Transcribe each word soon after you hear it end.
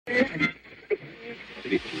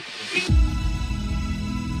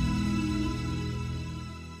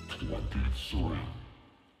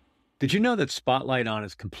Did you know that Spotlight On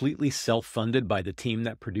is completely self-funded by the team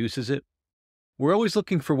that produces it? We're always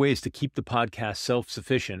looking for ways to keep the podcast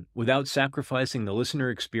self-sufficient without sacrificing the listener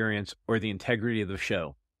experience or the integrity of the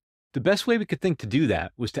show. The best way we could think to do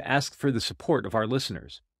that was to ask for the support of our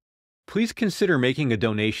listeners. Please consider making a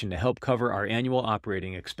donation to help cover our annual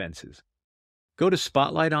operating expenses. Go to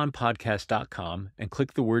spotlightonpodcast.com and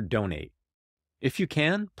click the word donate. If you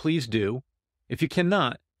can, please do. If you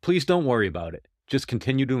cannot, please don't worry about it. Just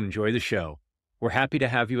continue to enjoy the show. We're happy to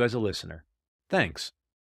have you as a listener. Thanks.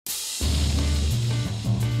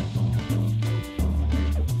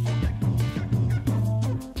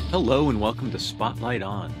 Hello and welcome to Spotlight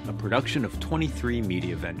On, a production of 23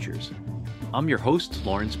 Media Ventures. I'm your host,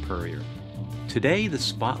 Lawrence Purrier. Today, the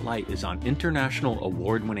spotlight is on international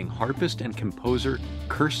award-winning harpist and composer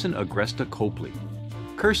Kirsten Agresta Copely.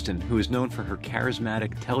 Kirsten, who is known for her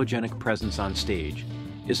charismatic, telegenic presence on stage,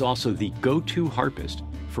 is also the go-to harpist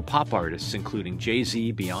for pop artists including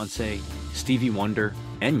Jay-Z, Beyoncé, Stevie Wonder,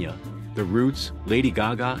 Enya, The Roots, Lady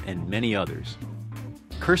Gaga, and many others.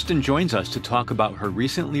 Kirsten joins us to talk about her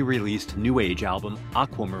recently released New Age album,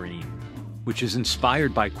 Aquamarine, which is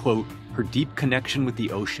inspired by, quote, her deep connection with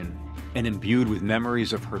the ocean and imbued with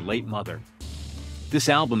memories of her late mother. This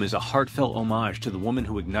album is a heartfelt homage to the woman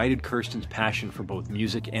who ignited Kirsten's passion for both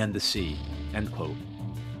music and the sea, end quote.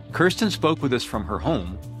 Kirsten spoke with us from her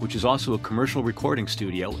home, which is also a commercial recording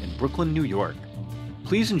studio in Brooklyn, New York.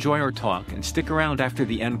 Please enjoy our talk and stick around after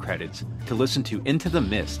the end credits to listen to Into the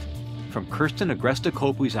Mist from Kirsten Agresta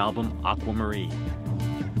Copely's album Aquamarine.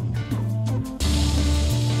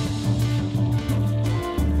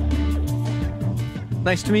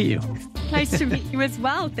 Nice to meet you. Nice to meet you as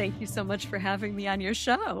well. Thank you so much for having me on your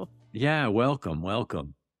show. Yeah,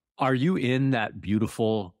 welcome. Are you in that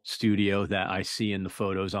beautiful studio that I see in the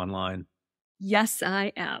photos online? Yes,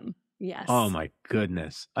 I am. Yes. Oh my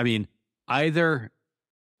goodness. I mean, I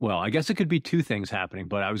guess it could be two things happening,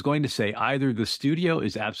 but I was going to say either the studio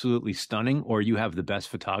is absolutely stunning or you have the best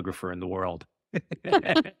photographer in the world.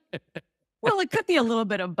 Well, it could be a little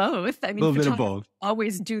bit of both. I mean, a little bit of both.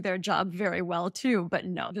 Always do their job very well too, but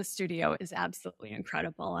no, the studio is absolutely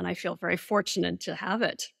incredible. And I feel very fortunate to have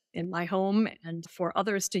it in my home and for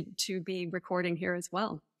others to be recording here as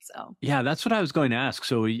well. So yeah, that's what I was going to ask.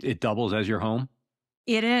 So it doubles as your home?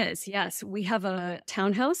 It is, yes. We have a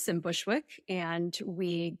townhouse in Bushwick, and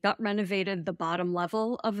we got renovated the bottom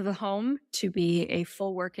level of the home to be a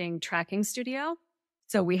full working tracking studio.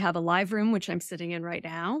 So we have a live room, which I'm sitting in right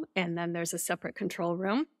now, and then there's a separate control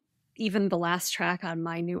room. Even the last track on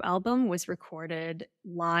my new album was recorded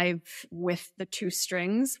live with the two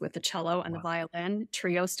strings, with the cello and the violin,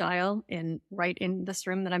 trio style, right in this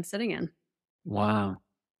room that I'm sitting in. Wow.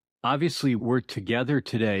 Obviously, we're together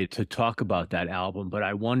today to talk about that album, but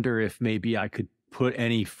I wonder if maybe I could put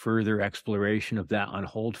any further exploration of that on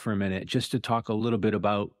hold for a minute, just to talk a little bit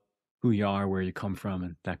about who you are, where you come from,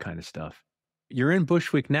 and that kind of stuff. You're in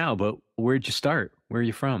Bushwick now, but where'd you start? Where are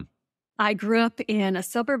you from? I grew up in a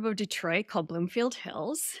suburb of Detroit called Bloomfield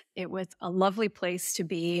Hills. It was a lovely place to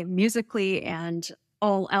be musically and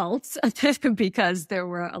all else because there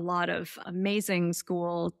were a lot of amazing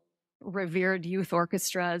school revered youth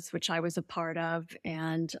orchestras, which I was a part of,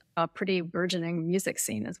 and a pretty burgeoning music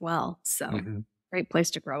scene as well. So great place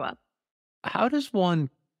to grow up. How does one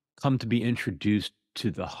come to be introduced to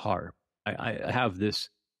the harp? I have this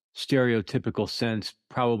stereotypical sense,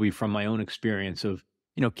 probably from my own experience of,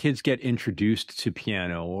 kids get introduced to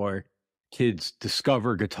piano or kids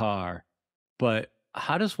discover guitar, but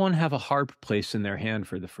how does one have a harp placed in their hand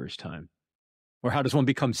for the first time? Or how does one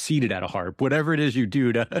become seated at a harp? Whatever it is you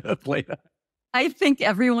do to play that. I think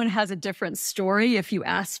everyone has a different story if you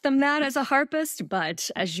ask them that as a harpist.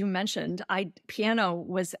 But as you mentioned, piano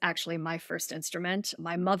was actually my first instrument.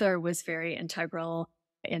 My mother was very integral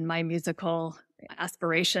in my musical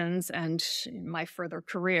aspirations and my further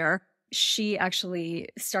career. She actually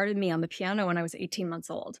started me on the piano when I was 18 months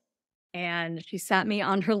old. And she sat me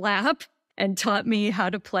on her lap and taught me how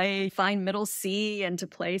to play fine middle C and to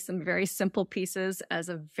play some very simple pieces as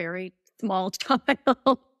a very small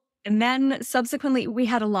child. And then subsequently, we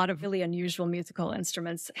had a lot of really unusual musical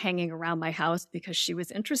instruments hanging around my house because she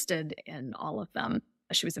was interested in all of them.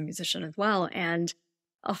 She was a musician as well. And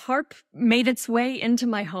a harp made its way into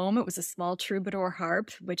my home. It was a small troubadour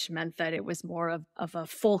harp, which meant that it was more of a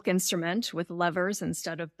folk instrument with levers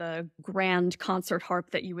instead of the grand concert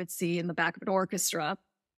harp that you would see in the back of an orchestra.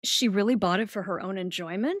 She really bought it for her own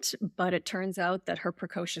enjoyment, but it turns out that her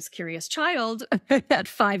precocious, curious child at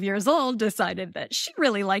 5 years old decided that she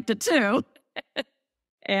really liked it too.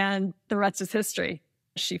 And the rest is history.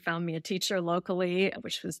 She found me a teacher locally,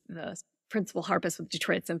 which was the principal harpist with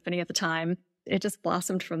Detroit Symphony at the time. It just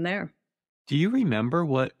blossomed from there. Do you remember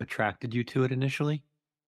what attracted you to it initially?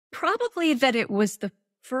 Probably that it was the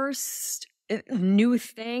first new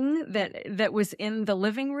thing that was in the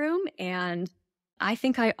living room. And I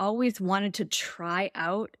think I always wanted to try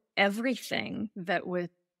out everything that was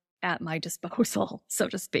at my disposal, so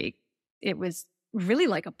to speak. It was really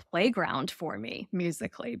like a playground for me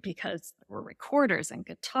musically because there were recorders and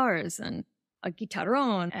guitars and a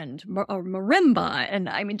guitarrón and a marimba. And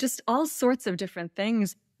I mean, just all sorts of different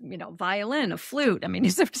things, violin, a flute. I mean,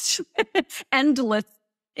 it's endless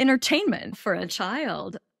entertainment for a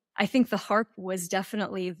child. I think the harp was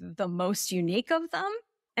definitely the most unique of them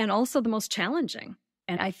and also the most challenging.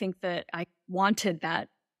 And I think that I wanted that,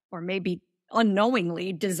 or maybe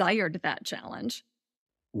unknowingly desired that challenge.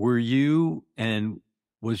 Were you and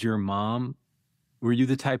was your mom, were you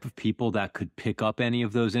the type of people that could pick up any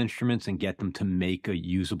of those instruments and get them to make a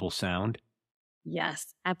usable sound?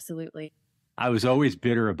 Yes, absolutely. I was always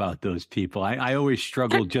bitter about those people. I always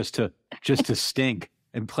struggled just to stink.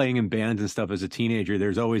 And playing in bands and stuff as a teenager,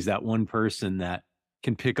 there's always that one person that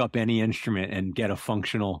can pick up any instrument and get a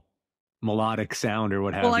functional melodic sound or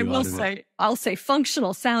what have you. Well, I'll say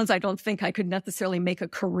functional sounds. I don't think I could necessarily make a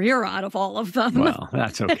career out of all of them. Well,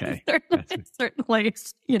 that's okay. Certainly,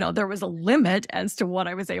 there was a limit as to what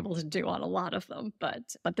I was able to do on a lot of them.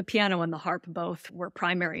 But the piano and the harp both were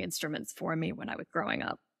primary instruments for me when I was growing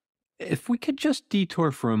up. If we could just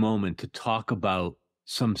detour for a moment to talk about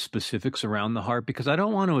some specifics around the harp, because I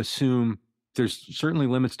don't want to assume there's certainly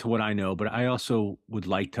limits to what I know, but I also would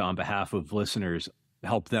like to, on behalf of listeners,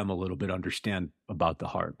 help them a little bit understand about the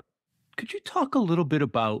harp. Could you talk a little bit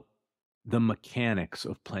about the mechanics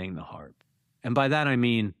of playing the harp? And by that, I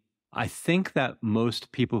mean, I think that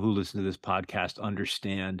most people who listen to this podcast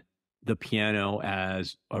understand the piano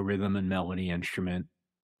as a rhythm and melody instrument.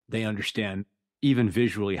 They understand even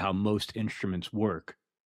visually how most instruments work.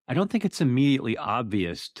 I don't think it's immediately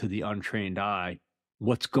obvious to the untrained eye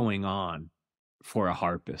what's going on for a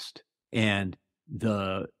harpist and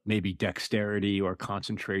the maybe dexterity or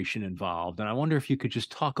concentration involved. And I wonder if you could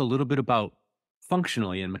just talk a little bit about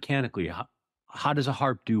functionally and mechanically, how does a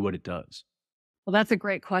harp do what it does? Well, that's a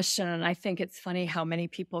great question. And I think it's funny how many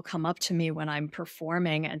people come up to me when I'm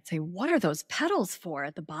performing and say, what are those pedals for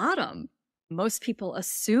at the bottom? Most people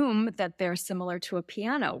assume that they're similar to a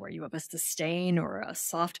piano where you have a sustain or a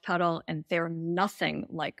soft pedal, and they're nothing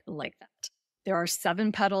like that. There are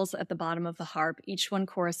 7 pedals at the bottom of the harp. Each one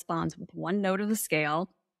corresponds with one note of the scale,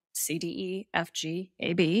 C, D, E, F, G,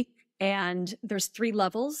 A, B. And there's 3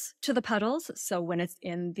 levels to the pedals. So when it's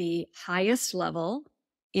in the highest level,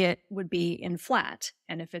 it would be in flat.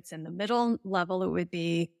 And if it's in the middle level, it would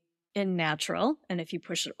be in natural. And if you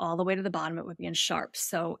push it all the way to the bottom, it would be in sharp.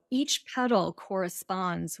 So each pedal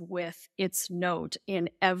corresponds with its note in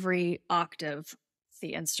every octave of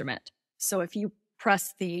the instrument. So if you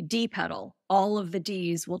press the D pedal, all of the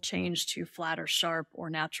Ds will change to flat or sharp or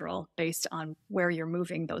natural based on where you're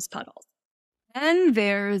moving those pedals. And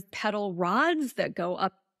there's pedal rods that go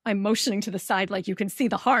up. I'm motioning to the side like you can see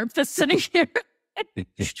the harp that's sitting here.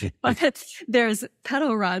 But there's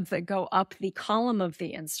pedal rods that go up the column of the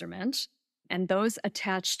instrument, and those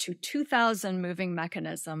attach to 2,000 moving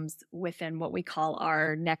mechanisms within what we call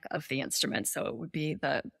our neck of the instrument. So it would be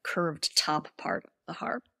the curved top part of the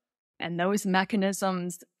harp. And those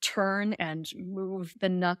mechanisms turn and move the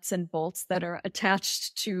nuts and bolts that are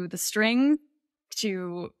attached to the string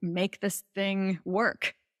to make this thing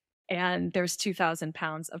work. And there's 2,000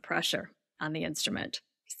 pounds of pressure on the instrument.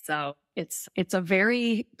 So it's a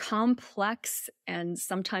very complex and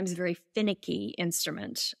sometimes very finicky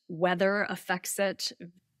instrument. Weather affects it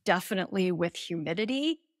definitely with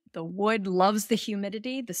humidity. The wood loves the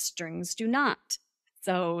humidity. The strings do not.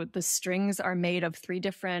 So the strings are made of 3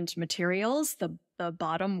 different materials. The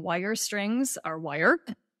bottom wire strings are wire.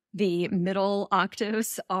 The middle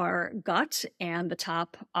octaves are gut, and the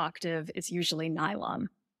top octave is usually nylon.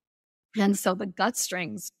 And so the gut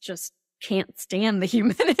strings just can't stand the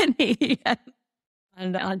humidity.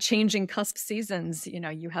 And on changing cusp seasons,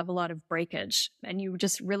 you have a lot of breakage, and you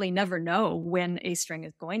just really never know when a string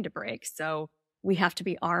is going to break. So we have to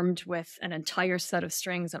be armed with an entire set of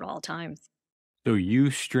strings at all times. So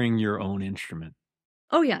you string your own instrument?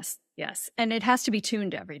 Oh, yes. Yes. And it has to be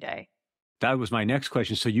tuned every day. That was my next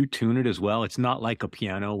question. So you tune it as well? It's not like a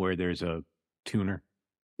piano where there's a tuner?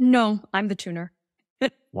 No, I'm the tuner.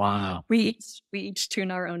 Wow. We each tune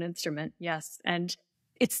our own instrument. Yes. And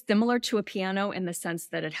it's similar to a piano in the sense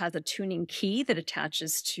that it has a tuning key that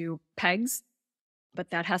attaches to pegs.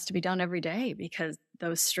 But that has to be done every day because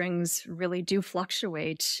those strings really do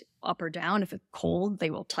fluctuate up or down. If it's cold, they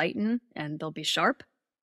will tighten and they'll be sharp.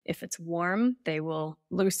 If it's warm, they will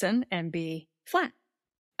loosen and be flat.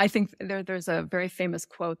 I think there's a very famous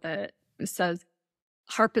quote that says,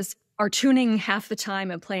 harpists are tuning half the time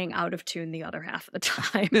and playing out of tune the other half of the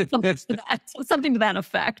time. Something to that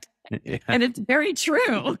effect. Yeah. And it's very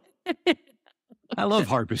true. I love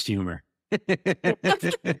harpist humor.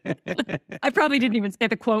 I probably didn't even say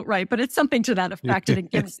the quote right, but it's something to that effect, and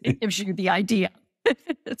it gives you the idea.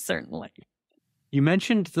 Certainly. You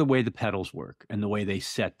mentioned the way the pedals work and the way they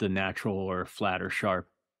set the natural or flat or sharp.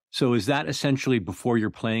 So is that essentially before you're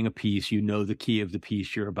playing a piece, you know the key of the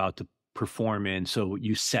piece you're about to perform in, so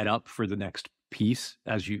you set up for the next piece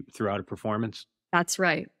as you throughout a performance? That's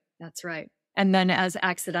right. That's right. And then as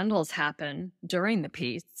accidentals happen during the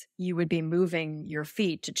piece, you would be moving your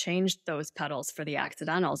feet to change those pedals for the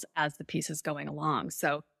accidentals as the piece is going along.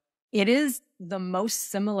 So it is the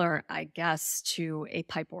most similar, I guess, to a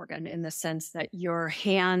pipe organ in the sense that your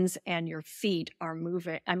hands and your feet are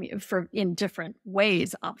moving, in different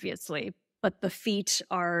ways, obviously, but the feet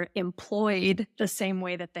are employed the same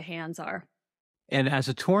way that the hands are. And as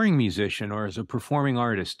a touring musician or as a performing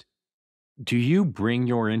artist, do you bring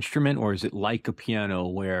your instrument, or is it like a piano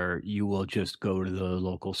where you will just go to the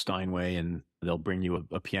local Steinway and they'll bring you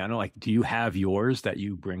a piano? Like, do you have yours that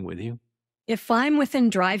you bring with you? If I'm within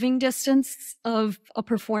driving distance of a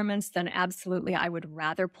performance, then absolutely I would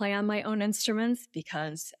rather play on my own instruments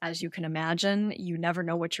because, as you can imagine, you never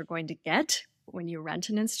know what you're going to get when you rent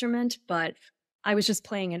an instrument. But I was just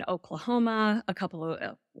playing in Oklahoma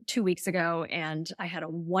 2 weeks ago, and I had a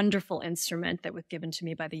wonderful instrument that was given to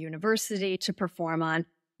me by the university to perform on.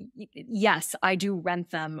 Yes, I do rent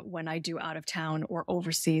them when I do out of town or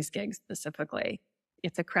overseas gigs specifically.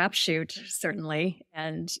 It's a crapshoot, certainly.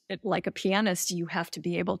 And like a pianist, you have to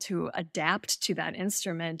be able to adapt to that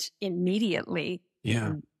instrument immediately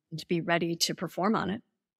and to be ready to perform on it.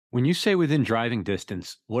 When you say within driving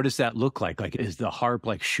distance, what does that look like? Like, is the harp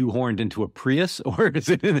like shoehorned into a Prius, or is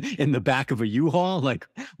it in the back of a U-Haul? Like,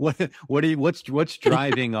 what's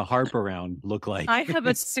driving a harp around look like? I have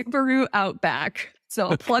a Subaru Outback, so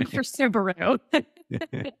a plug for Subaru.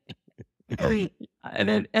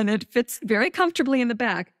 and it fits very comfortably in the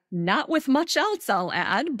back. Not with much else, I'll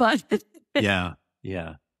add, but yeah.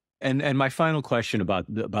 And my final question about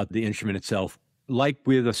the instrument itself. Like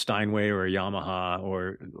with a Steinway or a Yamaha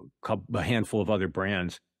or a handful of other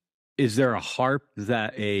brands, is there a harp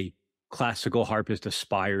that a classical harpist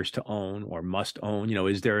aspires to own or must own? You know,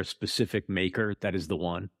 is there a specific maker that is the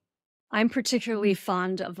one? I'm particularly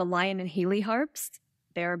fond of the Lion and Healy harps.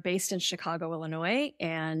 They're based in Chicago, Illinois,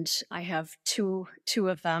 and I have two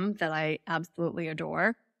of them that I absolutely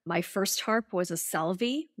adore. My first harp was a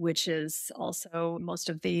Selvi, which is also, most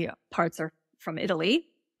of the parts are from Italy.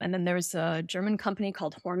 And then there's a German company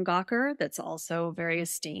called Horngacher that's also very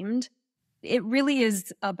esteemed. It really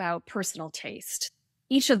is about personal taste.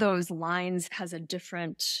 Each of those lines has a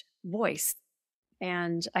different voice.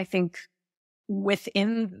 And I think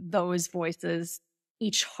within those voices,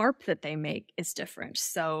 each harp that they make is different.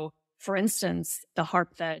 So, for instance, the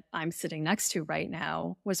harp that I'm sitting next to right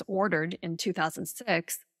now was ordered in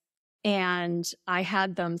 2006. And I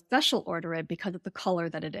had them special order it because of the color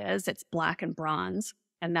that it is. It's black and bronze.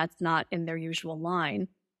 And that's not in their usual line.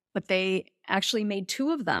 But they actually made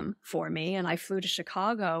two of them for me, and I flew to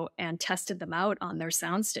Chicago and tested them out on their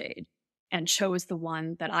soundstage and chose the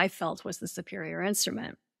one that I felt was the superior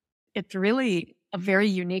instrument. It's really a very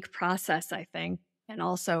unique process, I think, and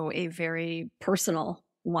also a very personal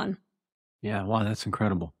one. Yeah, wow, that's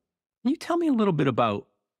incredible. Can you tell me a little bit about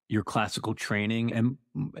your classical training? And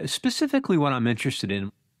specifically what I'm interested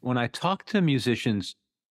in, when I talk to musicians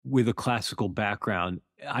with a classical background,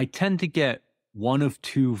 I tend to get one of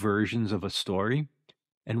two versions of a story.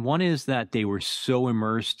 And one is that they were so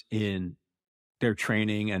immersed in their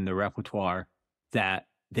training and the repertoire that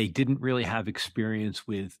they didn't really have experience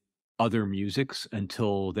with other musics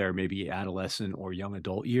until their maybe adolescent or young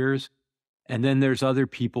adult years. And then there's other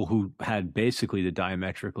people who had basically the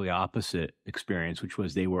diametrically opposite experience, which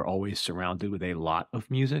was they were always surrounded with a lot of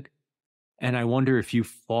music. And I wonder if you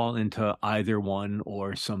fall into either one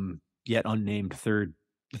or some yet unnamed third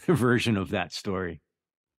version of that story.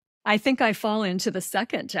 I think I fall into the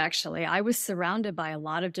second, actually. I was surrounded by a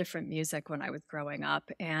lot of different music when I was growing up,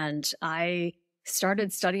 and I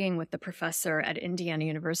started studying with the professor at Indiana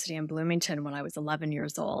University in Bloomington when I was 11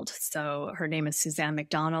 years old. So her name is Suzanne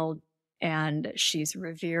McDonald, and she's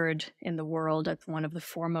revered in the world as one of the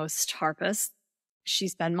foremost harpists.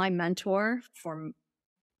 She's been my mentor for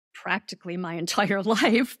practically my entire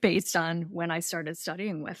life based on when I started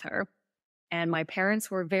studying with her. And my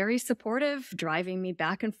parents were very supportive, driving me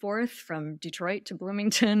back and forth from Detroit to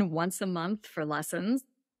Bloomington once a month for lessons.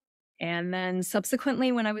 And then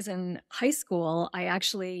subsequently, when I was in high school, I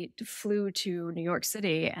actually flew to New York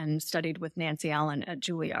City and studied with Nancy Allen at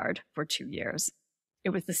Juilliard for 2 years. It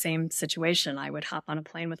was the same situation. I would hop on a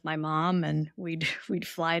plane with my mom and we'd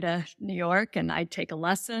fly to New York and I'd take a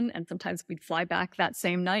lesson, and sometimes we'd fly back that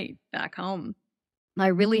same night back home. I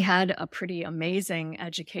really had a pretty amazing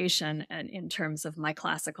education in terms of my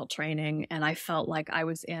classical training, and I felt like I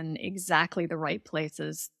was in exactly the right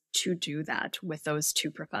places to do that with those two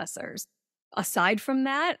professors. Aside from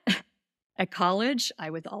that, at college, I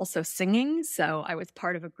was also singing. So I was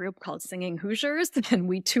part of a group called Singing Hoosiers, and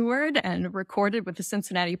we toured and recorded with the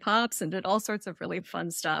Cincinnati Pops and did all sorts of really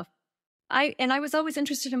fun stuff. I was always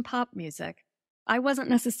interested in pop music. I wasn't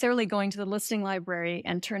necessarily going to the listening library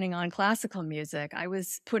and turning on classical music. I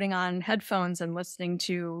was putting on headphones and listening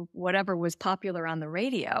to whatever was popular on the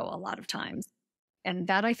radio a lot of times. And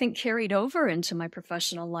that, I think, carried over into my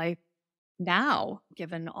professional life now,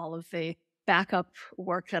 given all of the backup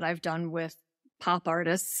work that I've done with pop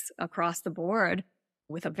artists across the board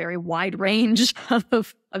with a very wide range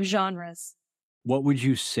of genres. What would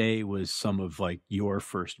you say was some of like your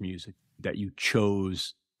first music that you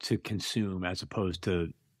chose to consume as opposed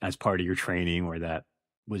to as part of your training, or that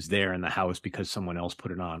was there in the house because someone else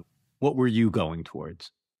put it on? What were you going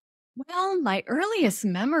towards? Well, my earliest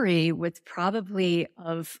memory was probably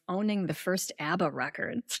of owning the first ABBA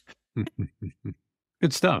records.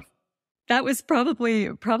 Good stuff. That was probably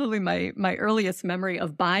my earliest memory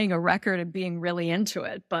of buying a record and being really into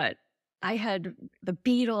it. But I had the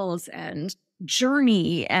Beatles and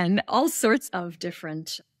Journey and all sorts of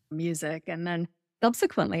different music. And then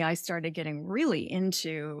subsequently, I started getting really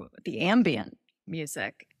into the ambient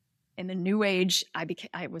music. In the new age,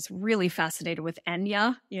 I was really fascinated with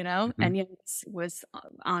Enya, Enya was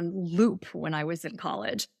on loop when I was in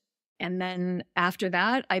college. And then after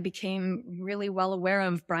that, I became really well aware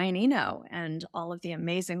of Brian Eno and all of the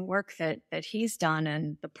amazing work that he's done.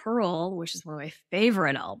 And The Pearl, which is one of my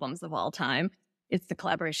favorite albums of all time. It's the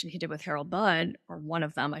collaboration he did with Harold Budd, or one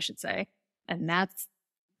of them, I should say. And that's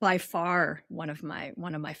by far one of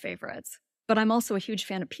my favorites. But I'm also a huge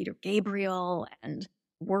fan of Peter Gabriel and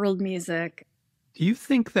world music. Do you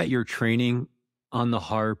think that your training on the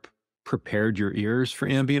harp prepared your ears for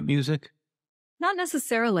ambient music? Not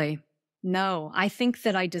necessarily. No, I think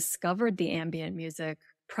that I discovered the ambient music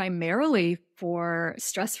primarily for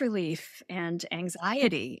stress relief and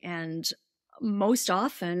anxiety. And most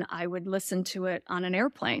often I would listen to it on an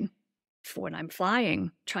airplane when I'm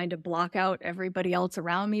flying, trying to block out everybody else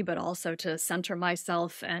around me, but also to center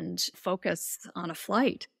myself and focus on a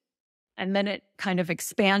flight. And then it kind of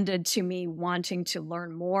expanded to me wanting to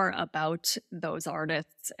learn more about those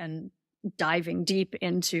artists and diving deep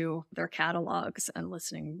into their catalogs and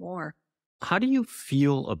listening more. How do you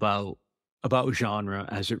feel about genre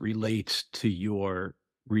as it relates to your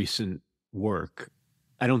recent work?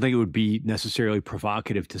 I don't think it would be necessarily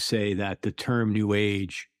provocative to say that the term New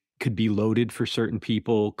Age could be loaded for certain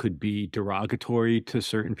people, could be derogatory to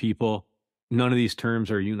certain people. None of these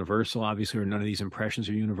terms are universal, obviously, or none of these impressions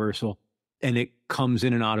are universal. And it comes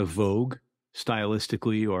in and out of vogue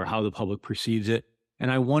stylistically, or how the public perceives it.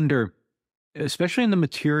 And I wonder, especially in the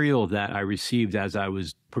material that I received as I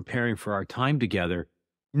was preparing for our time together,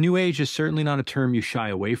 New Age is certainly not a term you shy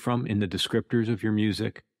away from in the descriptors of your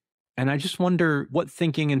music. And I just wonder, what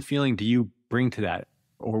thinking and feeling do you bring to that?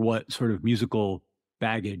 Or what sort of musical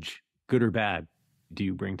baggage, good or bad, do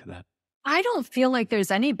you bring to that? I don't feel like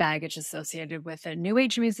there's any baggage associated with it. New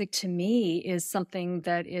Age music to me is something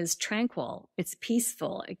that is tranquil. It's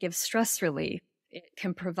peaceful. It gives stress relief. It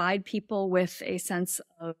can provide people with a sense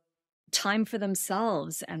of time for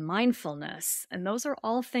themselves and mindfulness. And those are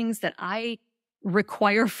all things that I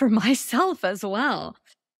require for myself as well.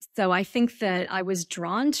 So I think that I was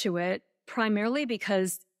drawn to it primarily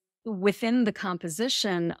because within the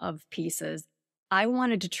composition of pieces, I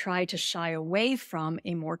wanted to try to shy away from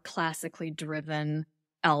a more classically driven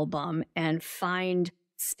album and find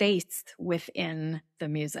space within the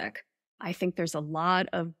music. I think there's a lot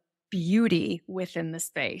of beauty within the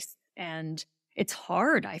space. And it's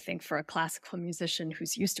hard, I think, for a classical musician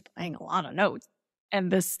who's used to playing a lot of notes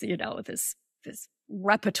and this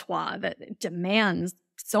repertoire that demands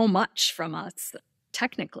so much from us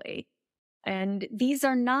technically. And these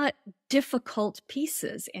are not difficult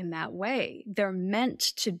pieces in that way. They're meant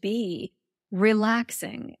to be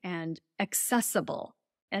relaxing and accessible.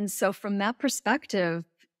 And so from that perspective,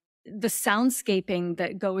 the soundscaping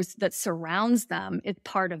that surrounds them is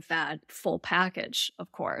part of that full package,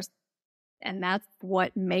 of course. And that's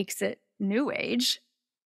what makes it new age.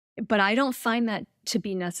 But I don't find that to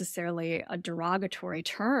be necessarily a derogatory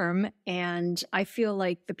term. And I feel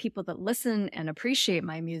like the people that listen and appreciate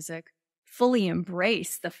my music fully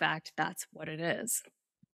embrace the fact that's what it is.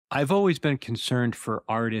 I've always been concerned for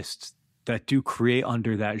artists that do create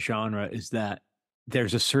under that genre is that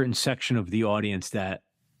there's a certain section of the audience that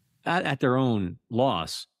at their own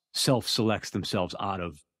loss self-selects themselves out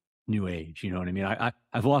of new age. You know what I mean?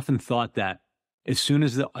 I've often thought that as soon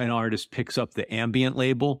as an artist picks up the ambient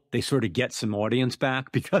label, they sort of get some audience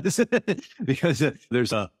back because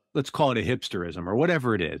there's a, let's call it a hipsterism or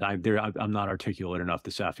whatever it is. I'm not articulate enough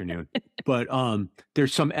this afternoon, but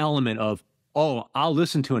there's some element of, oh, I'll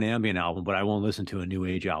listen to an ambient album, but I won't listen to a new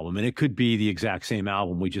age album. And it could be the exact same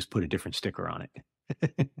album. We just put a different sticker on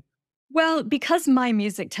it. Well, because my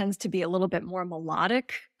music tends to be a little bit more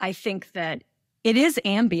melodic, I think that it is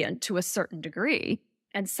ambient to a certain degree.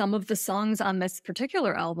 And some of the songs on this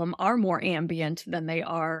particular album are more ambient than they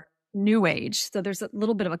are new age. So there's a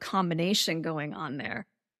little bit of a combination going on there.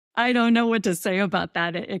 I don't know what to say about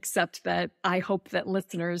that, except that I hope that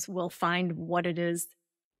listeners will find what it is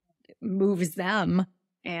that moves them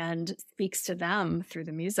and speaks to them through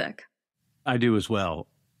the music. I do as well.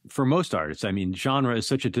 For most artists, I mean, genre is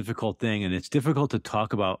such a difficult thing, and it's difficult to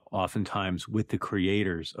talk about oftentimes with the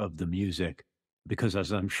creators of the music, because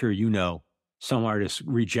as I'm sure you know, some artists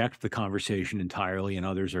reject the conversation entirely, and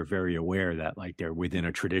others are very aware that like they're within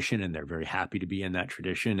a tradition and they're very happy to be in that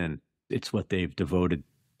tradition, and it's what they've devoted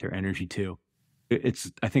their energy to.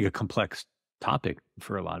 It's, I think, a complex topic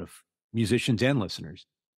for a lot of musicians and listeners.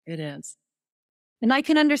 It is. And I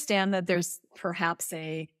can understand that there's perhaps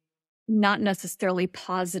a not necessarily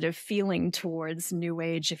positive feeling towards new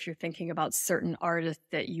age if you're thinking about certain artists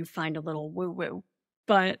that you find a little woo-woo.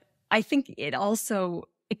 But I think it also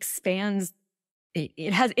expands.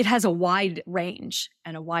 It has a wide range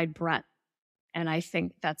and a wide breadth. And I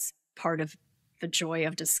think that's part of the joy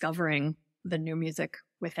of discovering the new music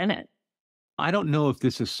within it. I don't know if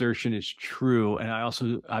this assertion is true.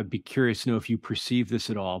 And I'd be curious to know if you perceive this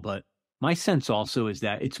at all, but my sense also is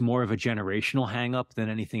that it's more of a generational hang up than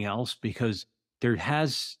anything else, because there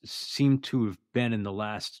has seemed to have been in the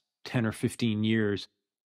last 10 or 15 years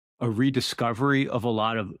a rediscovery of a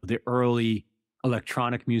lot of the early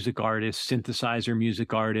electronic music artists, synthesizer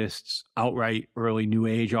music artists, outright early new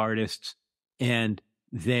age artists. And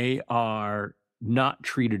they are not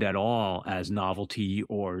treated at all as novelty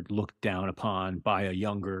or looked down upon by a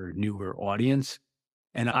younger, newer audience.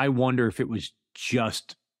 And I wonder if it was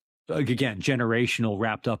just, again, generational,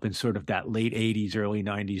 wrapped up in sort of that late 80s, early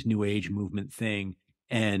 90s new age movement thing,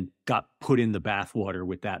 and got put in the bathwater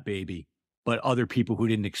with that baby. But other people who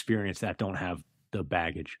didn't experience that don't have the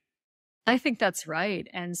baggage. I think that's right.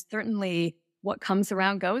 And certainly what comes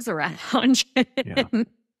around goes around. Yeah.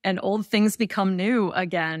 And old things become new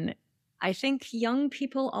again. I think young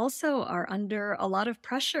people also are under a lot of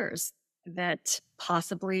pressures that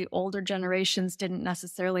possibly older generations didn't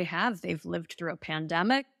necessarily have. They've lived through a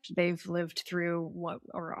pandemic. They've lived through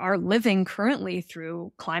or are living currently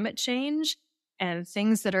through climate change and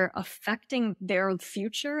things that are affecting their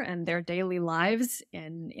future and their daily lives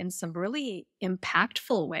in some really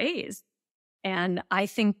impactful ways. And I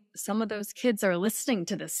think some of those kids are listening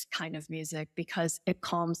to this kind of music because it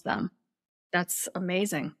calms them. That's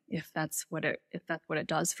amazing if that's what it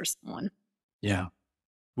does for someone. Yeah.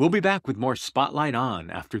 We'll be back with more Spotlight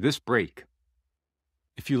On after this break.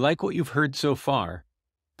 If you like what you've heard so far,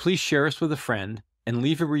 please share us with a friend and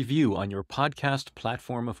leave a review on your podcast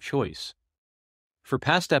platform of choice. For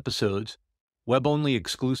past episodes, web-only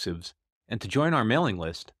exclusives, and to join our mailing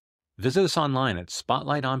list, visit us online at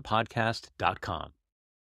spotlightonpodcast.com.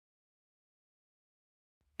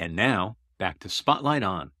 And now, back to Spotlight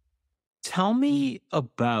On. Tell me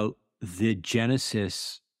about the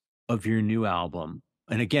genesis of your new album.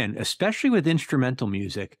 And again, especially with instrumental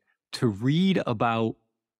music, to read about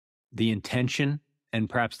the intention and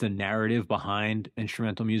perhaps the narrative behind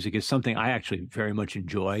instrumental music is something I actually very much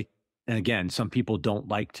enjoy. And again, some people don't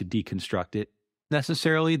like to deconstruct it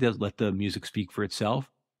necessarily. They'll let the music speak for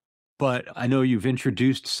itself. But I know you've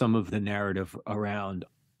introduced some of the narrative around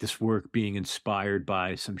this work being inspired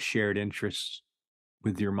by some shared interests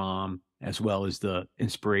with your mom, as well as the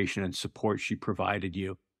inspiration and support she provided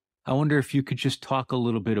you. I wonder if you could just talk a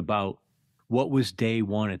little bit about what was day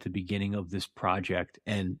one at the beginning of this project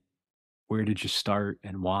and where did you start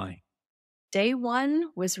and why? Day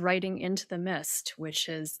one was writing Into the Mist, which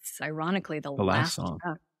is ironically the last song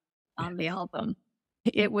track on the album.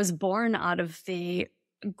 It was born out of the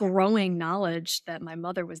growing knowledge that my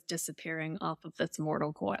mother was disappearing off of this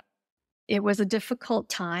mortal coil. It was a difficult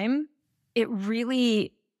time. It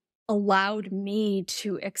really allowed me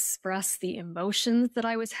to express the emotions that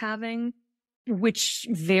I was having, which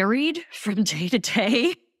varied from day to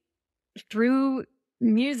day through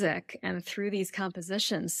music and through these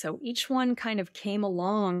compositions. So each one kind of came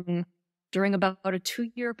along during about a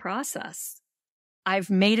 2-year process. I've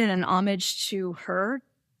made it an homage to her.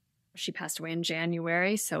 She passed away in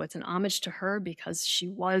January, so it's an homage to her because she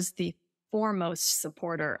was the foremost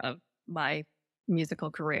supporter of my musical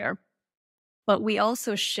career. But we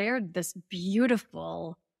also shared this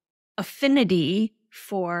beautiful affinity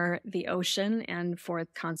for the ocean and for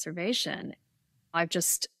its conservation. I've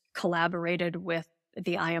just collaborated with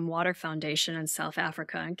the I Am Water Foundation in South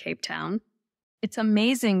Africa in Cape Town. It's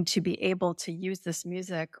amazing to be able to use this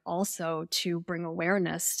music also to bring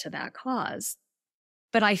awareness to that cause.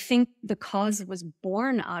 But I think the cause was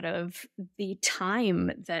born out of the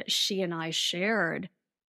time that she and I shared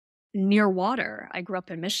near water. I grew up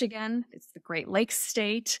in Michigan. It's the Great Lakes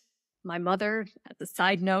state. My mother, as a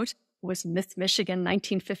side note, was Miss Michigan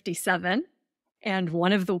 1957. And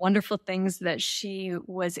one of the wonderful things that she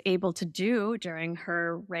was able to do during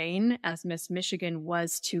her reign as Miss Michigan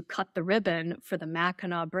was to cut the ribbon for the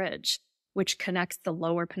Mackinac Bridge, which connects the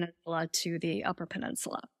lower peninsula to the upper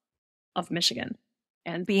peninsula of Michigan.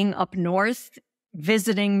 And being up north,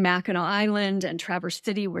 visiting Mackinac Island and Traverse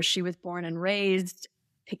City, where she was born and raised,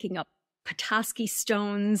 picking up Petoskey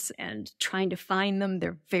stones and trying to find them.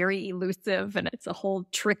 They're very elusive, and it's a whole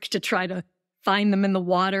trick to try to find them in the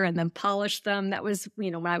water and then polish them. That was,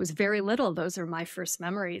 when I was very little, those are my first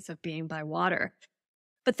memories of being by water.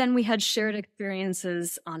 But then we had shared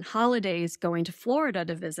experiences on holidays going to Florida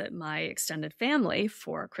to visit my extended family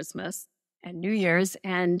for Christmas and New Year's.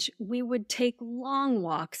 And we would take long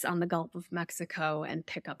walks on the Gulf of Mexico and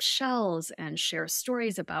pick up shells and share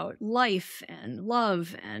stories about life and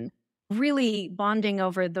love and really bonding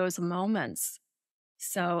over those moments.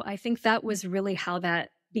 So I think that was really how that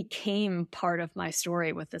became part of my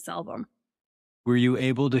story with this album. Were you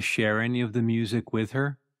able to share any of the music with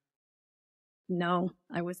her? No,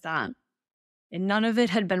 I was not. And none of it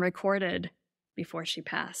had been recorded before she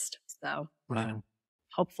passed. So Wow.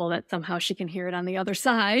 Hopeful that somehow she can hear it on the other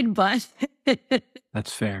side, but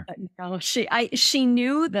That's fair. But no, she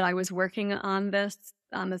knew that I was working on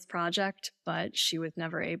this project, but she was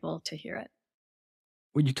never able to hear it.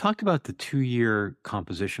 When you talked about the 2-year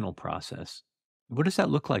compositional process, what does that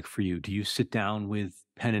look like for you? Do you sit down with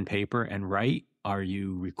pen and paper and write? Are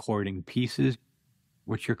you recording pieces?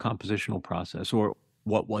 What's your compositional process, or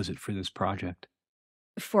what was it for this project?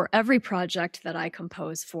 For every project that I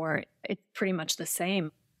compose for, it's pretty much the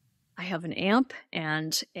same. I have an amp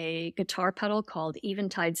and a guitar pedal called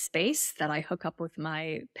Eventide Space that I hook up with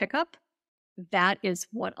my pickup. That is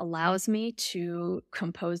what allows me to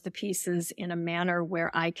compose the pieces in a manner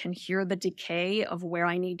where I can hear the decay of where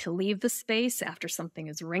I need to leave the space after something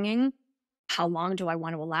is ringing. How long do I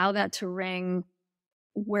want to allow that to ring?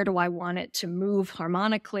 Where do I want it to move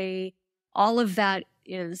harmonically? All of that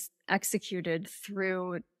is executed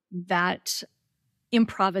through that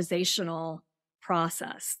improvisational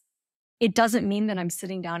process. It doesn't mean that I'm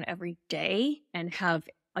sitting down every day and have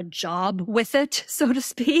a job with it, so to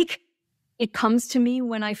speak. It comes to me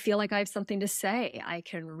when I feel like I have something to say. I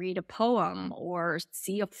can read a poem or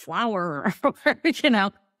see a flower, or,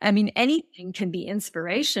 anything can be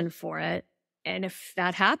inspiration for it. And if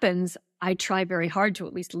that happens, I try very hard to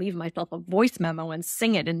at least leave myself a voice memo and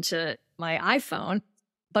sing it into my iPhone.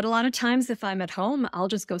 But a lot of times if I'm at home, I'll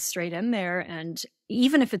just go straight in there. And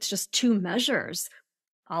even if it's just 2 measures,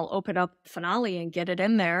 I'll open up Finale and get it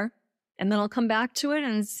in there. And then I'll come back to it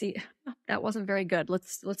and see, oh, that wasn't very good.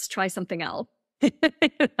 Let's try something else.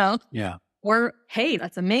 Yeah. Or, hey,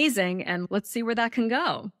 that's amazing. And let's see where that can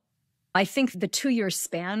go. I think the 2-year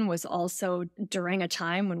span was also during a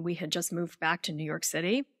time when we had just moved back to New York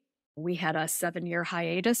City. We had a 7-year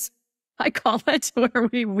hiatus, I call it, where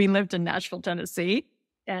we lived in Nashville, Tennessee.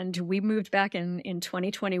 And we moved back in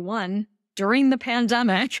 2021 during the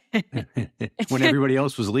pandemic. When everybody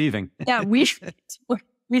else was leaving. Yeah, we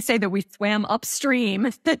say that we swam upstream.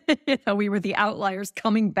 We were the outliers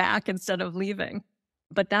coming back instead of leaving.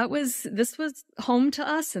 But this was home to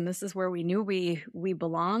us, and this is where we knew we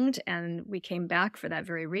belonged, and we came back for that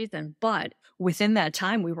very reason. But within that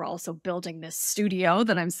time, we were also building this studio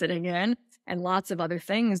that I'm sitting in, and lots of other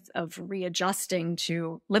things of readjusting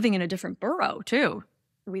to living in a different borough too.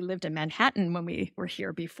 We lived in Manhattan when we were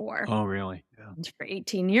here before. Oh, really? Yeah. And for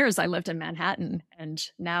 18 years, I lived in Manhattan, and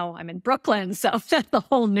now I'm in Brooklyn. So that's a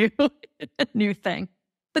whole new thing.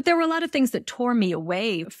 But there were a lot of things that tore me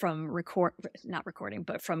away from not recording,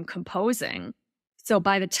 but from composing. So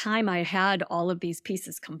by the time I had all of these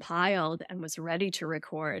pieces compiled and was ready to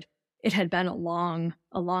record, it had been a long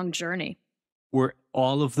journey. Were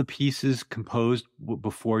all of the pieces composed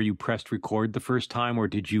before you pressed record the first time, or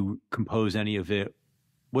did you compose any of it?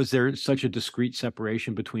 Was there such a discrete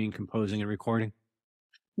separation between composing and recording?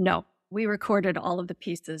 No, we recorded all of the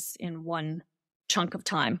pieces in one chunk of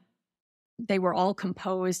time. They were all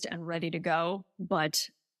composed and ready to go, but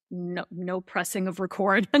no pressing of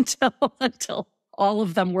record until all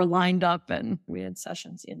of them were lined up and we had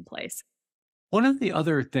sessions in place. One of the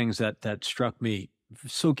other things that struck me,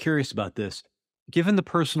 so curious about this, given the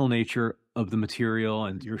personal nature of the material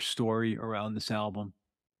and your story around this album,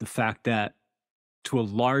 the fact that to a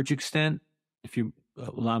large extent, if you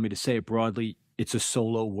allow me to say it broadly, it's a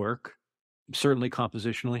solo work, certainly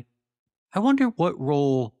compositionally. I wonder what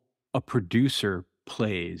role a producer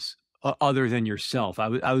plays other than yourself.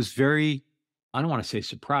 I was very, I don't want to say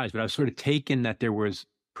surprised, but I was sort of taken that there was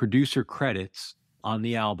producer credits on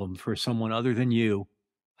the album for someone other than you.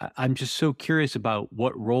 I'm just so curious about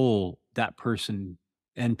what role that person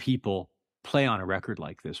and people play on a record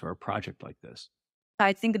like this or a project like this.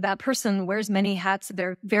 I think that person wears many hats.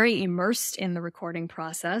 They're very immersed in the recording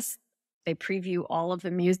process. They preview all of the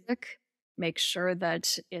music, make sure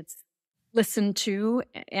that it's listened to,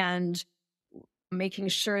 and making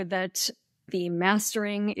sure that the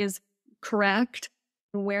mastering is correct.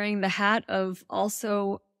 Wearing the hat of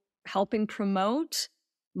also helping promote,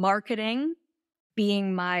 marketing,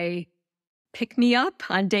 being my pick-me-up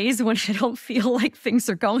on days when I don't feel like things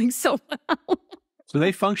are going so well. So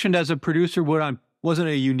they functioned as a producer would wasn't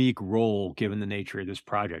a unique role given the nature of this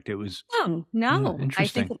project. It was no. I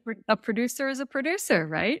think a producer is a producer,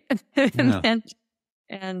 right?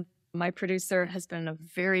 and my producer has been a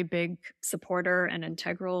very big supporter and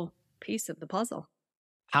integral piece of the puzzle.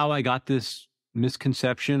 How I got this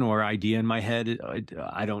misconception or idea in my head,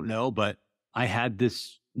 I don't know, but I had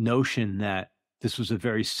this notion that this was a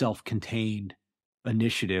very self-contained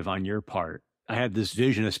initiative on your part. I had this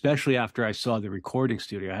vision, especially after I saw the recording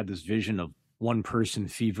studio, I had this vision of one person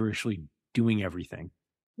feverishly doing everything.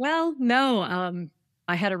 Well, no.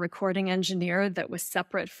 I had a recording engineer that was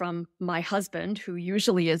separate from my husband, who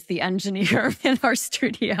usually is the engineer in our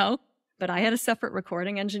studio. But I had a separate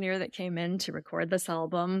recording engineer that came in to record this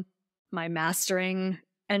album. My mastering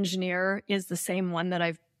engineer is the same one that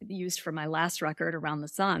I've used for my last record, Around the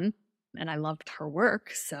Sun. And I loved her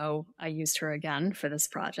work, so I used her again for this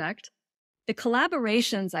project. The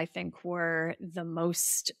collaborations, I think, were the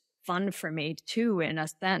most fun for me too, in a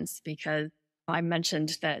sense, because I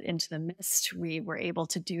mentioned that Into the Mist, we were able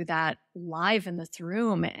to do that live in this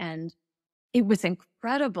room. And it was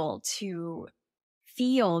incredible to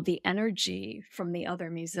feel the energy from the other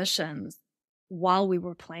musicians while we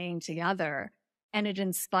were playing together. And it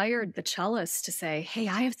inspired the cellist to say, hey,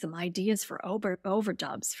 I have some ideas for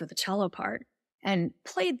overdubs for the cello part, and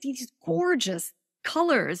played these gorgeous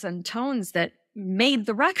colors and tones that made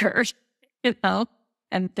the record,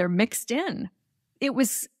 and they're mixed in. It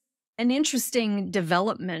was an interesting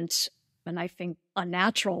development, and I think a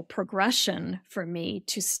natural progression for me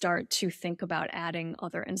to start to think about adding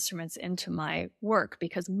other instruments into my work,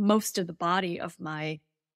 because most of the body of my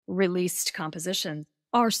released compositions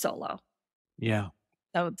are solo. Yeah.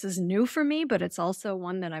 So this is new for me, but it's also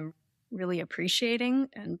one that I'm really appreciating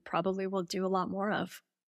and probably will do a lot more of.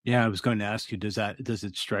 Yeah, I was going to ask you, does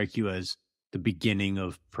it strike you as the beginning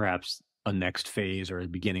of perhaps a next phase or the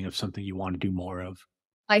beginning of something you want to do more of?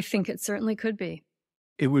 I think it certainly could be.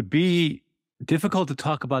 It would be difficult to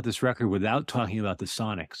talk about this record without talking about the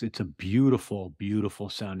sonics. It's a beautiful, beautiful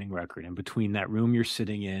sounding record. And between that room you're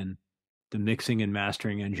sitting in, the mixing and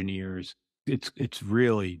mastering engineers, it's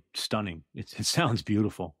really stunning. It sounds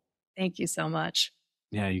beautiful. Thank you so much.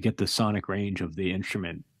 Yeah, you get the sonic range of the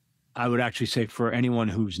instrument. I would actually say for anyone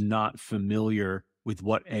who's not familiar with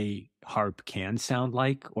what a harp can sound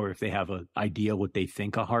like, or if they have an idea what they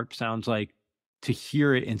think a harp sounds like, to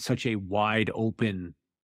hear it in such a wide open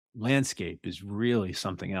landscape is really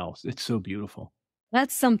something else. It's so beautiful.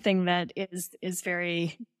 That's something that is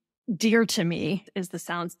very dear to me, is the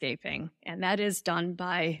soundscaping. And that is done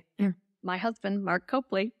by my husband, Mark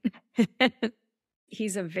Copely.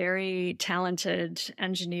 He's a very talented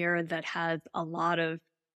engineer that has a lot of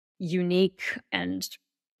unique and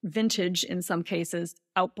vintage, in some cases,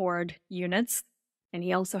 outboard units. And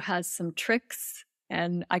he also has some tricks,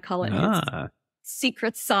 and I call it his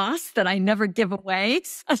secret sauce that I never give away.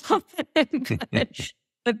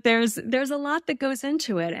 But there's a lot that goes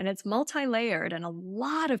into it, and it's multi-layered, and a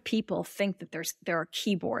lot of people think that there are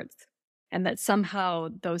keyboards and that somehow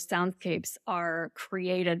those soundscapes are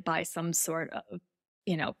created by some sort of,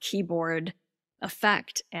 keyboard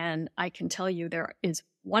effect. And I can tell you there is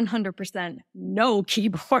 100% no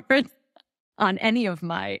keyboard on any of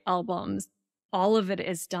my albums. All of it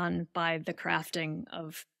is done by the crafting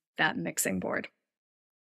of that mixing board.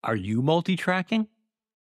 Are you multi-tracking?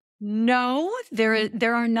 No,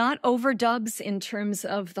 there are not overdubs in terms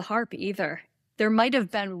of the harp either. There might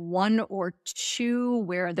have been one or two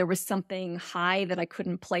where there was something high that I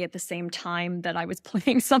couldn't play at the same time that I was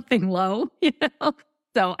playing something low,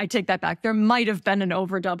 So I take that back. There might have been an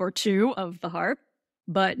overdub or two of the harp,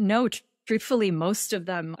 but no, truthfully, most of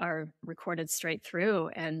them are recorded straight through.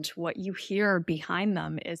 And what you hear behind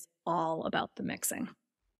them is all about the mixing.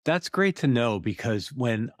 That's great to know, because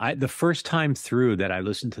the first time through that I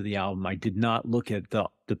listened to the album, I did not look at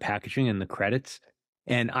the packaging and the credits.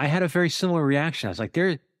 And I had a very similar reaction. I was like,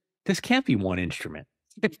 this can't be one instrument.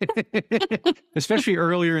 Especially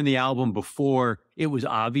earlier in the album, before it was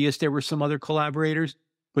obvious there were some other collaborators.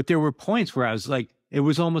 But there were points where I was like, it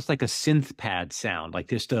was almost like a synth pad sound, like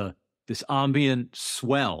this ambient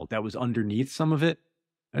swell that was underneath some of it.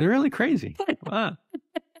 It's really crazy. Wow.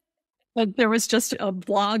 There was just a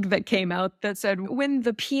blog that came out that said, when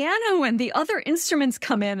the piano and the other instruments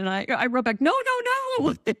come in, and I wrote back, no.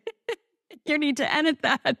 You need to edit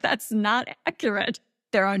that. That's not accurate.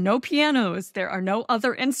 There are no pianos. There are no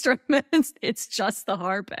other instruments. It's just the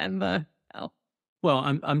harp and the...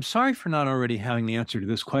 Well, I'm sorry for not already having the answer to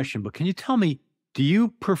this question, but can you tell me, do you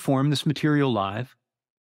perform this material live?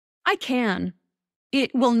 I can.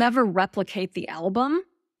 It will never replicate the album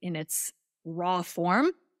in its raw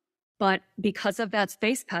form, but because of that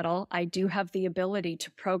space pedal, I do have the ability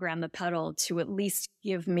to program the pedal to at least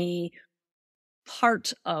give me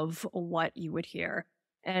part of what you would hear.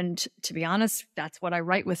 And to be honest, that's what I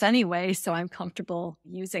write with anyway, so I'm comfortable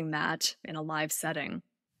using that in a live setting.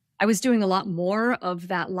 I was doing a lot more of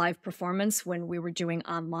that live performance when we were doing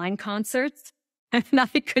online concerts, and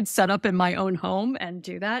I could set up in my own home and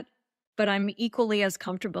do that, but I'm equally as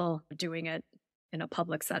comfortable doing it in a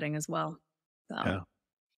public setting as well. So. Yeah.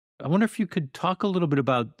 I wonder if you could talk a little bit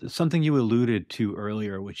about something you alluded to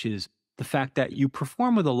earlier, which is the fact that you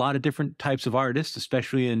perform with a lot of different types of artists,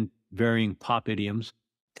 especially in varying pop idioms.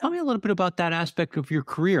 Tell me a little bit about that aspect of your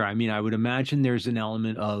career. I mean, I would imagine there's an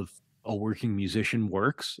element of a working musician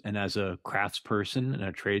works, and as a craftsperson and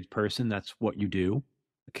a tradesperson, that's what you do.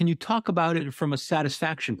 Can you talk about it from a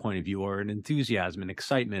satisfaction point of view, or an enthusiasm, an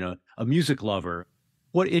excitement, a music lover?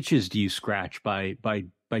 What itches do you scratch by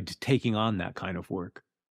taking on that kind of work?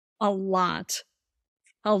 A lot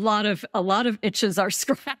of itches are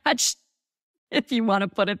scratched, if you want to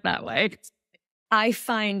put it that way. I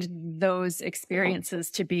find those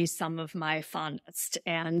experiences to be some of my fondest.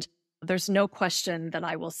 And there's no question that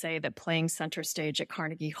I will say that playing center stage at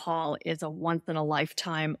Carnegie Hall is a once in a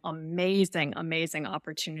lifetime, amazing, amazing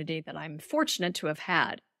opportunity that I'm fortunate to have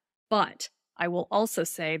had. But I will also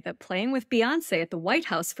say that playing with Beyoncé at the White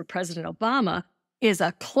House for President Obama is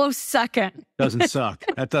a close second. Doesn't suck.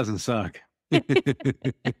 That doesn't suck.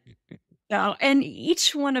 No, and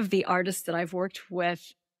each one of the artists that I've worked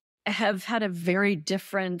with have had a very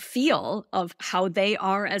different feel of how they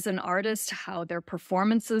are as an artist, how their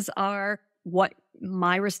performances are, what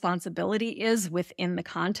my responsibility is within the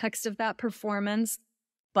context of that performance.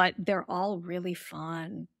 But they're all really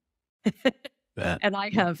fun. And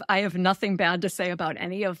I have nothing bad to say about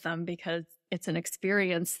any of them, because it's an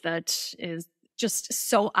experience that is just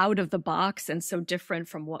so out of the box and so different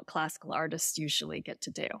from what classical artists usually get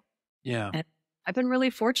to do. Yeah. And I've been really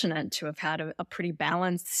fortunate to have had a pretty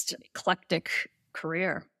balanced, eclectic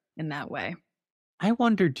career in that way. I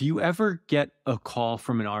wonder, do you ever get a call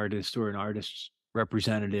from an artist or an artist's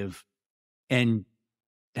representative and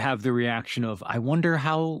have the reaction of, I wonder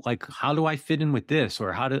how do I fit in with this?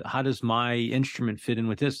 Or how does my instrument fit in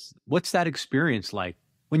with this? What's that experience like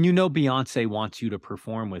when you know Beyoncé wants you to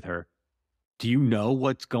perform with her? Do you know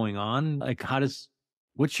what's going on? Like,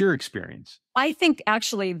 what's your experience? I think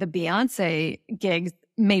actually the Beyoncé gigs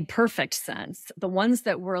made perfect sense. The ones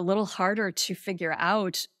that were a little harder to figure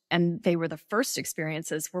out, and they were the first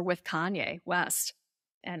experiences, were with Kanye West.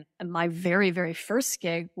 And my very, very first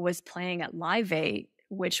gig was playing at Live Aid,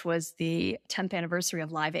 which was the 10th anniversary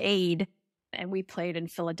of Live Aid. And we played in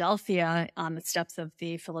Philadelphia on the steps of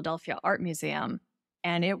the Philadelphia Art Museum.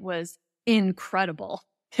 And it was incredible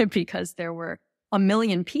because there were 1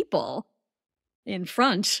 million people in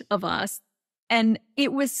front of us. And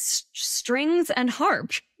it was strings and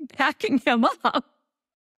harp backing him up.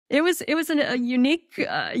 It was a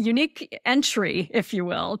unique entry, if you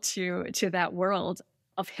will, to that world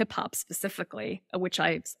of hip hop specifically, which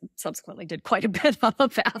I subsequently did quite a bit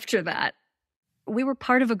of after that. We were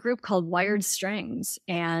part of a group called Wired Strings,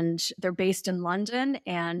 and they're based in London,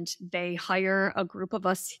 and they hire a group of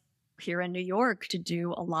us here in New York to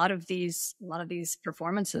do a lot of these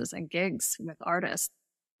performances and gigs with artists.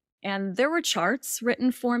 And there were charts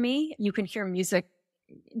written for me. You can hear music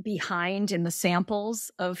behind in the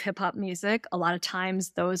samples of hip hop music. A lot of times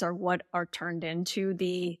those are what are turned into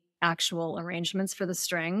the actual arrangements for the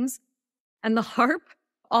strings. And the harp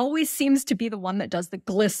always seems to be the one that does the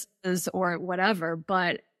glisses or whatever.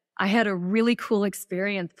 But I had a really cool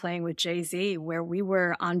experience playing with Jay-Z where we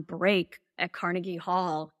were on break at Carnegie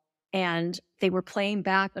Hall and they were playing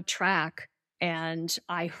back a track and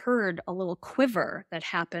I heard a little quiver that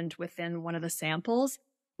happened within one of the samples.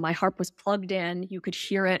 My harp was plugged in. You could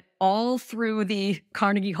hear it all through the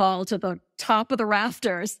Carnegie Hall to the top of the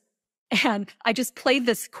rafters. And I just played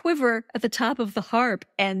this quiver at the top of the harp,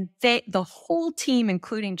 and the whole team,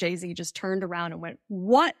 including Jay-Z, just turned around and went,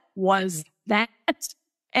 "What was that?"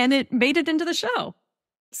 And it made it into the show.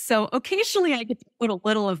 So occasionally I get to put a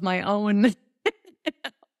little of my own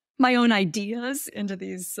my own ideas into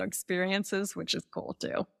these experiences, which is cool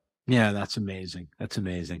too. Yeah, that's amazing. That's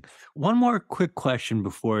amazing. One more quick question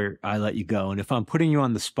before I let you go. And if I'm putting you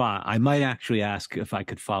on the spot, I might actually ask if I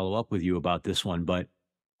could follow up with you about this one, but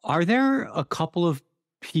are there a couple of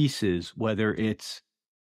pieces, whether it's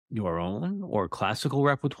your own or classical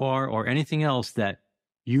repertoire or anything else, that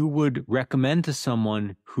you would recommend to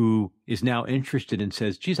someone who is now interested and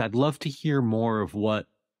says, geez, I'd love to hear more of what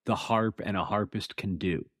the harp and a harpist can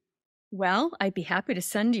do? Well, I'd be happy to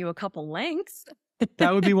send you a couple links.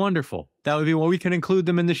 That would be wonderful. That would be, well, we can include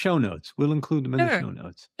them in the show notes. We'll include them in the show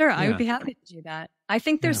notes. Sure, Yeah. I would be happy to do that. I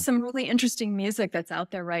think there's some really interesting music that's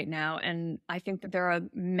out there right now. And I think that there are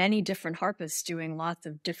many different harpists doing lots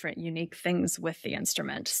of different unique things with the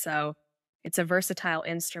instrument. So it's a versatile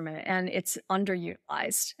instrument and it's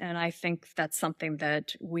underutilized. And I think that's something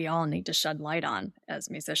that we all need to shed light on as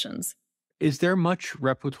musicians. Is there much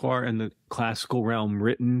repertoire in the classical realm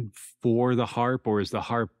written for the harp, or is the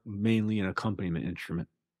harp mainly an accompaniment instrument?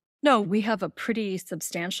 No, we have a pretty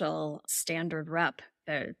substantial standard rep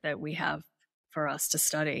that we have for us to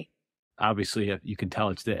study. Obviously, you can tell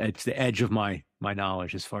it's the edge of my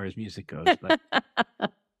knowledge as far as music goes. But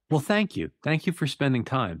well, thank you. Thank you for spending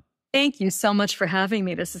time. Thank you so much for having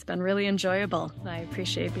me. This has been really enjoyable. I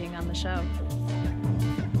appreciate being on the show.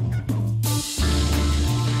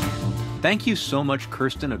 Thank you so much,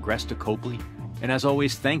 Kirsten Agresta Copely. And as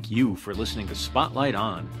always, thank you for listening to Spotlight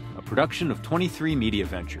On, a production of 23 Media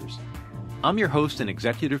Ventures. I'm your host and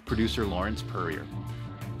executive producer, Lawrence Purrier.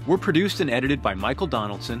 We're produced and edited by Michael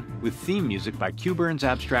Donaldson, with theme music by Q-Burn's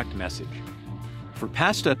Abstract Message. For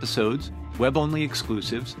past episodes, web-only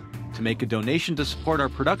exclusives, to make a donation to support our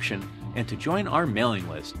production, and to join our mailing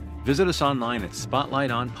list, visit us online at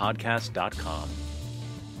spotlightonpodcast.com.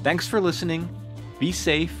 Thanks for listening, be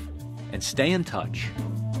safe, and stay in touch.